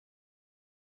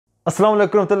Assalamu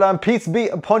alaikum warahmatullahi and peace be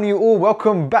upon you all.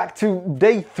 Welcome back to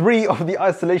day 3 of the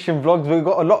isolation vlogs. We've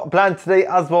got a lot planned today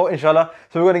as well, inshallah.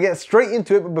 So we're going to get straight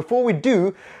into it. But before we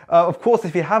do, of course,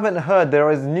 if you haven't heard,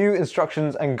 there is new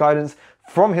instructions and guidance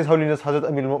from His Holiness Hazrat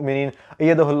Amir al-Mu'mineen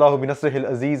Ayyadahullahu bi Nasrihil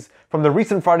Aziz from the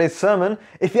recent Friday's sermon.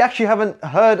 If you actually haven't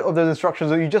heard of those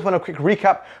instructions or you just want a quick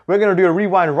recap, we're going to do a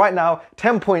rewind right now.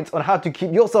 10 points on how to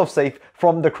keep yourself safe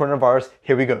from the coronavirus.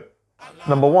 Here we go.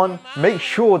 Number 1, make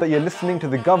sure that you're listening to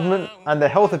the government and the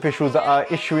health officials that are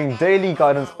issuing daily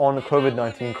guidance on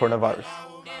COVID-19 coronavirus.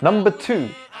 Number 2,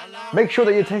 make sure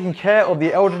that you're taking care of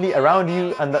the elderly around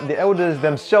you and that the elders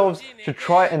themselves should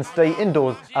try and stay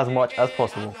indoors as much as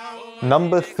possible.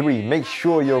 Number 3, make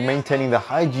sure you're maintaining the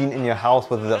hygiene in your house,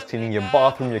 whether that's cleaning your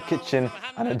bathroom, your kitchen,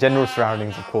 and the general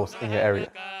surroundings, of course, in your area.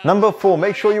 Number 4,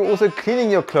 make sure you're also cleaning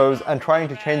your clothes and trying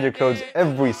to change your clothes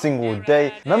every single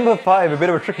day. Number 5, a bit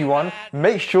of a tricky one,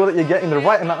 make sure that you're getting the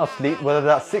right amount of sleep, whether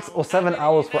that's 6 or 7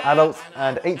 hours for adults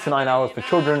and 8 to 9 hours for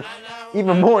children.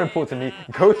 Even more importantly,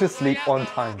 go to sleep on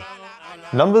time.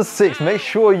 Number 6, make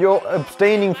sure you're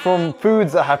abstaining from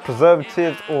foods that have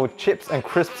preservatives or chips and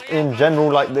crisps in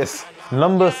general like this.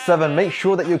 Number 7, make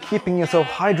sure that you're keeping yourself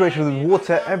hydrated with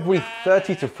water every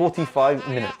 30 to 45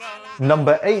 minutes.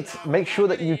 Number 8, make sure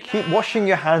that you keep washing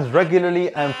your hands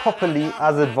regularly and properly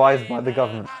as advised by the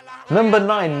government. Number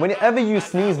 9, whenever you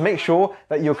sneeze, make sure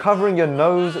that you're covering your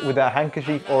nose with a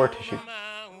handkerchief or a tissue.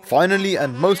 Finally,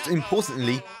 and most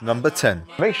importantly, number 10.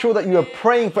 Make sure that you are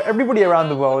praying for everybody around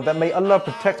the world that may Allah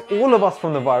protect all of us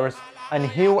from the virus and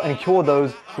heal and cure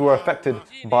those who are affected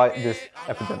by this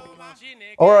epidemic.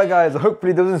 Alright guys,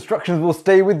 hopefully those instructions will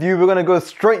stay with you. We're going to go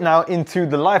straight now into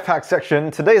the life hack section.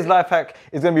 Today's life hack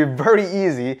is going to be very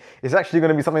easy. It's actually going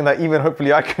to be something that even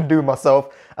hopefully I can do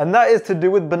myself. And that is to do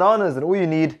with bananas. And all you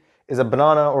need is a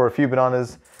banana or a few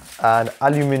bananas and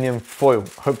aluminium foil.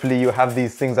 Hopefully you have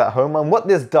these things at home. And what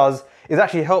this does is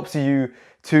actually helps you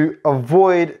to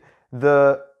avoid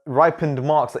the ripened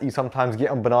marks that you sometimes get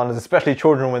on bananas, especially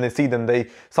children when they see them, they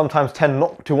sometimes tend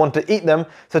not to want to eat them.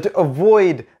 So to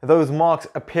avoid those marks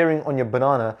appearing on your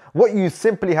banana, what you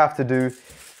simply have to do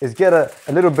is get a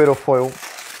little bit of foil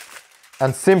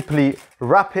and simply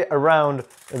wrap it around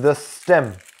the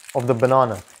stem of the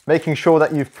banana, making sure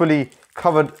that you've fully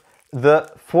covered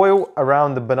the foil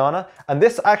around the banana. And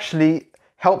this actually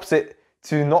helps it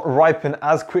to not ripen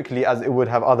as quickly as it would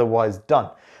have otherwise done.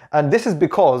 And this is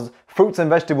because fruits and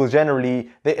vegetables generally,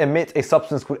 they emit a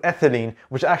substance called ethylene,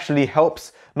 which actually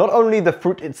helps not only the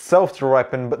fruit itself to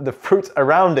ripen, but the fruits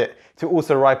around it to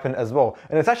also ripen as well.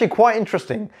 And it's actually quite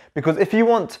interesting because if you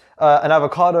want an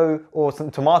avocado or some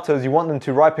tomatoes, you want them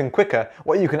to ripen quicker,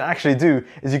 what you can actually do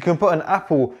is you can put an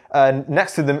apple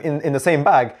next to them in the same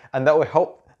bag, and that will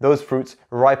help those fruits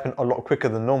ripen a lot quicker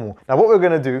than normal. Now what we're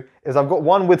going to do is I've got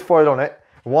one with foil on it,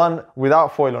 one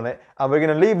without foil on it, and we're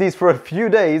going to leave these for a few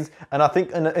days, and I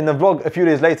think in the vlog a few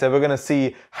days later we're going to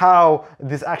see how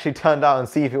this actually turned out and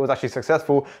see if it was actually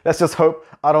successful. Let's just hope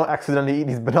I don't accidentally eat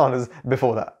these bananas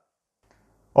before that.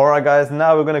 Alright guys,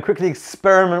 now we're going to quickly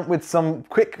experiment with some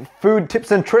quick food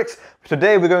tips and tricks.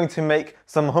 Today we're going to make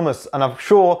some hummus, and I'm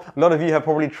sure a lot of you have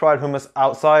probably tried hummus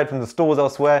outside from the stores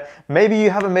elsewhere. Maybe you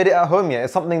haven't made it at home yet.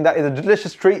 It's something that is a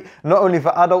delicious treat, not only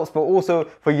for adults but also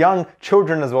for young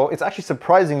children as well. It's actually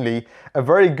surprisingly a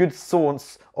very good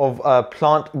source of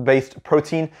plant-based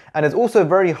protein, and it's also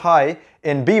very high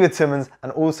in B vitamins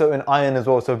and also in iron as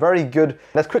well, so very good.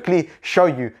 Let's quickly show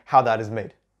you how that is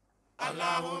made.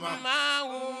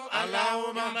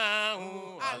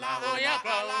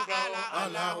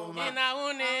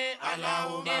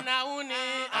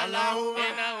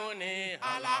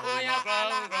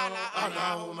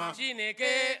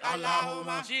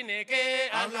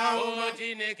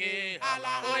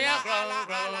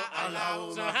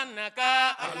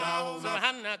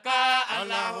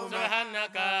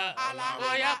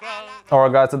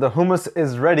 Alright guys, so the hummus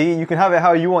is ready. You can have it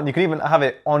how you want. You can even have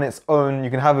it on its own. You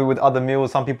can have it with other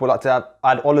meals. Some people like to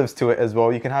add olives to it as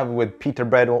well. You can have it with pita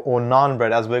bread or naan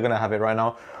bread, as we're going to have it right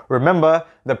now. Remember,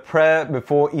 the prayer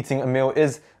before eating a meal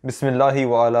is Bismillahi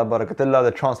wa ala barakatillah.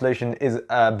 The translation is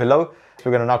below. So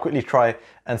we're going to now quickly try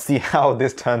and see how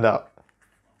this turned out.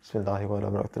 Bismillahi wa ala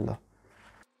barakatillah.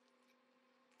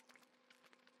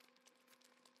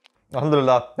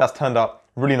 Alhamdulillah, that's turned out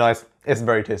really nice. It's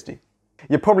very tasty.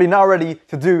 You're probably now ready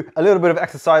to do a little bit of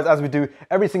exercise as we do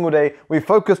every single day. We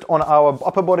focused on our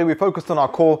upper body, we focused on our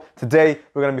core. Today,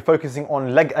 we're going to be focusing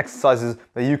on leg exercises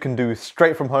that you can do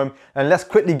straight from home. And let's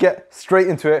quickly get straight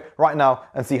into it right now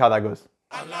and see how that goes.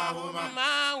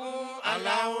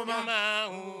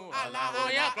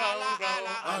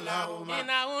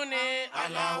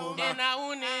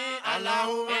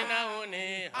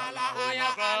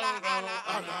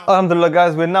 Alhamdulillah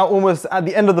guys, we're now almost at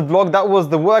the end of the vlog. That was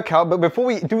the workout, but before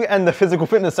we do end the physical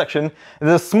fitness section,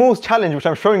 there's a small challenge which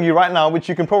I'm showing you right now, which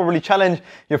you can probably challenge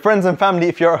your friends and family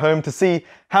if you're at home to see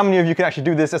how many of you can actually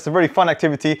do this. It's a very fun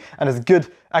activity and it's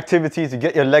good activity to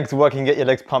get your legs working, get your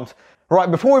legs pumped. Right,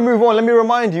 before we move on, let me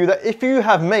remind you that if you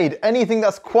have made anything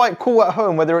that's quite cool at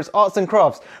home, whether it's arts and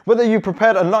crafts, whether you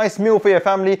prepared a nice meal for your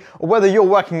family, or whether you're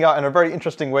working out in a very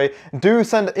interesting way, do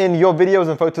send in your videos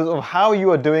and photos of how you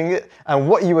are doing it and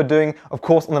what you are doing, of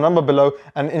course, on the number below.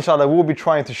 And inshallah, we'll be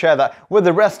trying to share that with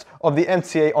the rest of the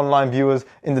MTA Online viewers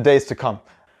in the days to come.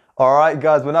 Alright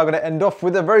guys, we're now going to end off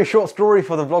with a very short story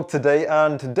for the vlog today,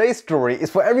 and today's story is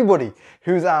for everybody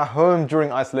who's at home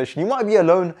during isolation. You might be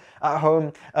alone at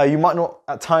home, you might not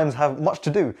at times have much to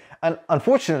do, and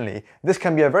unfortunately this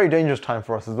can be a very dangerous time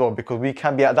for us as well, because we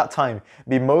can be at that time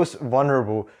be most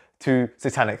vulnerable to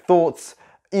satanic thoughts,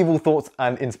 evil thoughts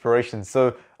and inspirations.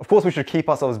 So of course we should keep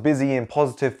ourselves busy in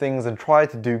positive things and try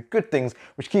to do good things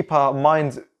which keep our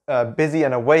minds busy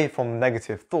and away from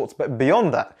negative thoughts. But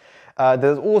beyond that,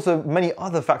 there's also many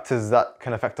other factors that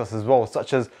can affect us as well,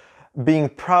 such as being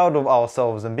proud of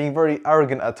ourselves and being very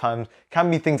arrogant at times can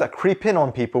be things that creep in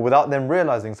on people without them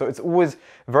realizing. So it's always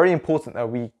very important that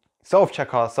we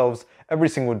self-check ourselves every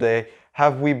single day.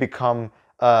 Have we become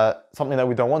something that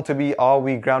we don't want to be? Are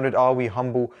we grounded? Are we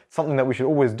humble? Something that we should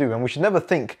always do. And we should never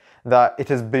think that it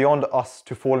is beyond us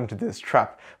to fall into this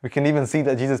trap. We can even see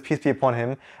that Jesus, peace be upon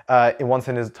him, once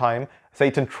in his time,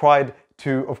 Satan tried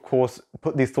to, of course,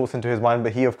 put these thoughts into his mind,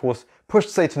 but he, of course,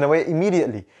 pushed Satan away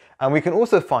immediately. And we can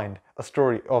also find a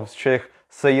story of Sheikh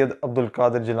Sayyid Abdul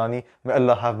Qadir Jilani, may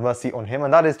Allah have mercy on him,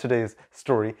 and that is today's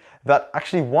story, that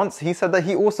actually once he said that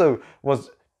he also was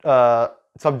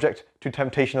subject to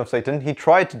temptation of Satan. He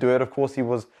tried to do it, of course,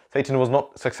 Satan was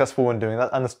not successful in doing that,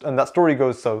 and that story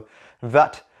goes so,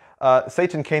 that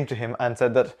Satan came to him and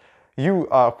said that you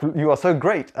are so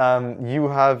great, you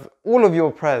have all of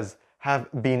your prayers have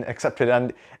been accepted,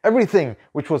 and everything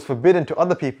which was forbidden to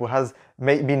other people has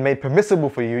been made permissible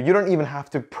for you. You don't even have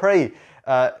to pray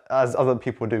as other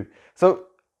people do. So,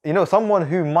 you know, someone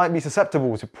who might be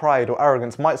susceptible to pride or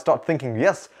arrogance might start thinking,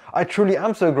 yes, I truly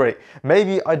am so great.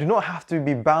 Maybe I do not have to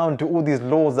be bound to all these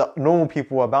laws that normal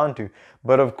people are bound to.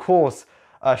 But of course,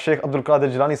 Sheikh Abdul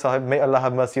Qadir Jilani Sahib, may Allah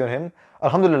have mercy on him,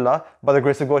 alhamdulillah, by the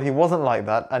grace of God, he wasn't like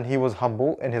that, and he was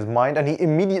humble in his mind, and he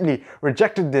immediately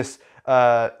rejected this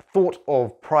thought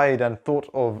of pride and thought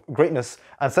of greatness,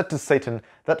 and said to Satan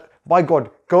that, by God,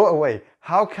 go away.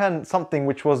 How can something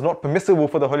which was not permissible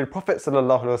for the Holy Prophet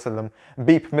ﷺ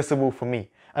be permissible for me?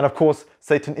 And of course,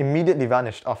 Satan immediately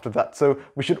vanished after that. So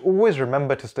we should always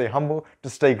remember to stay humble, to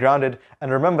stay grounded,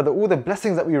 and remember that all the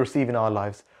blessings that we receive in our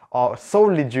lives are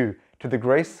solely due to the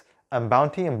grace and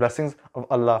bounty and blessings of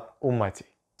Allah Almighty.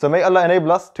 So may Allah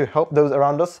enable us to help those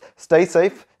around us. Stay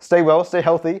safe, stay well, stay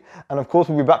healthy. And of course,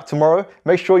 we'll be back tomorrow.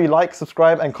 Make sure you like,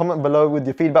 subscribe, and comment below with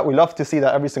your feedback. We love to see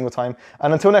that every single time.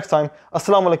 And until next time,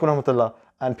 Assalamu alaikum wa rahmatullah,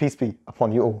 and peace be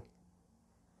upon you all.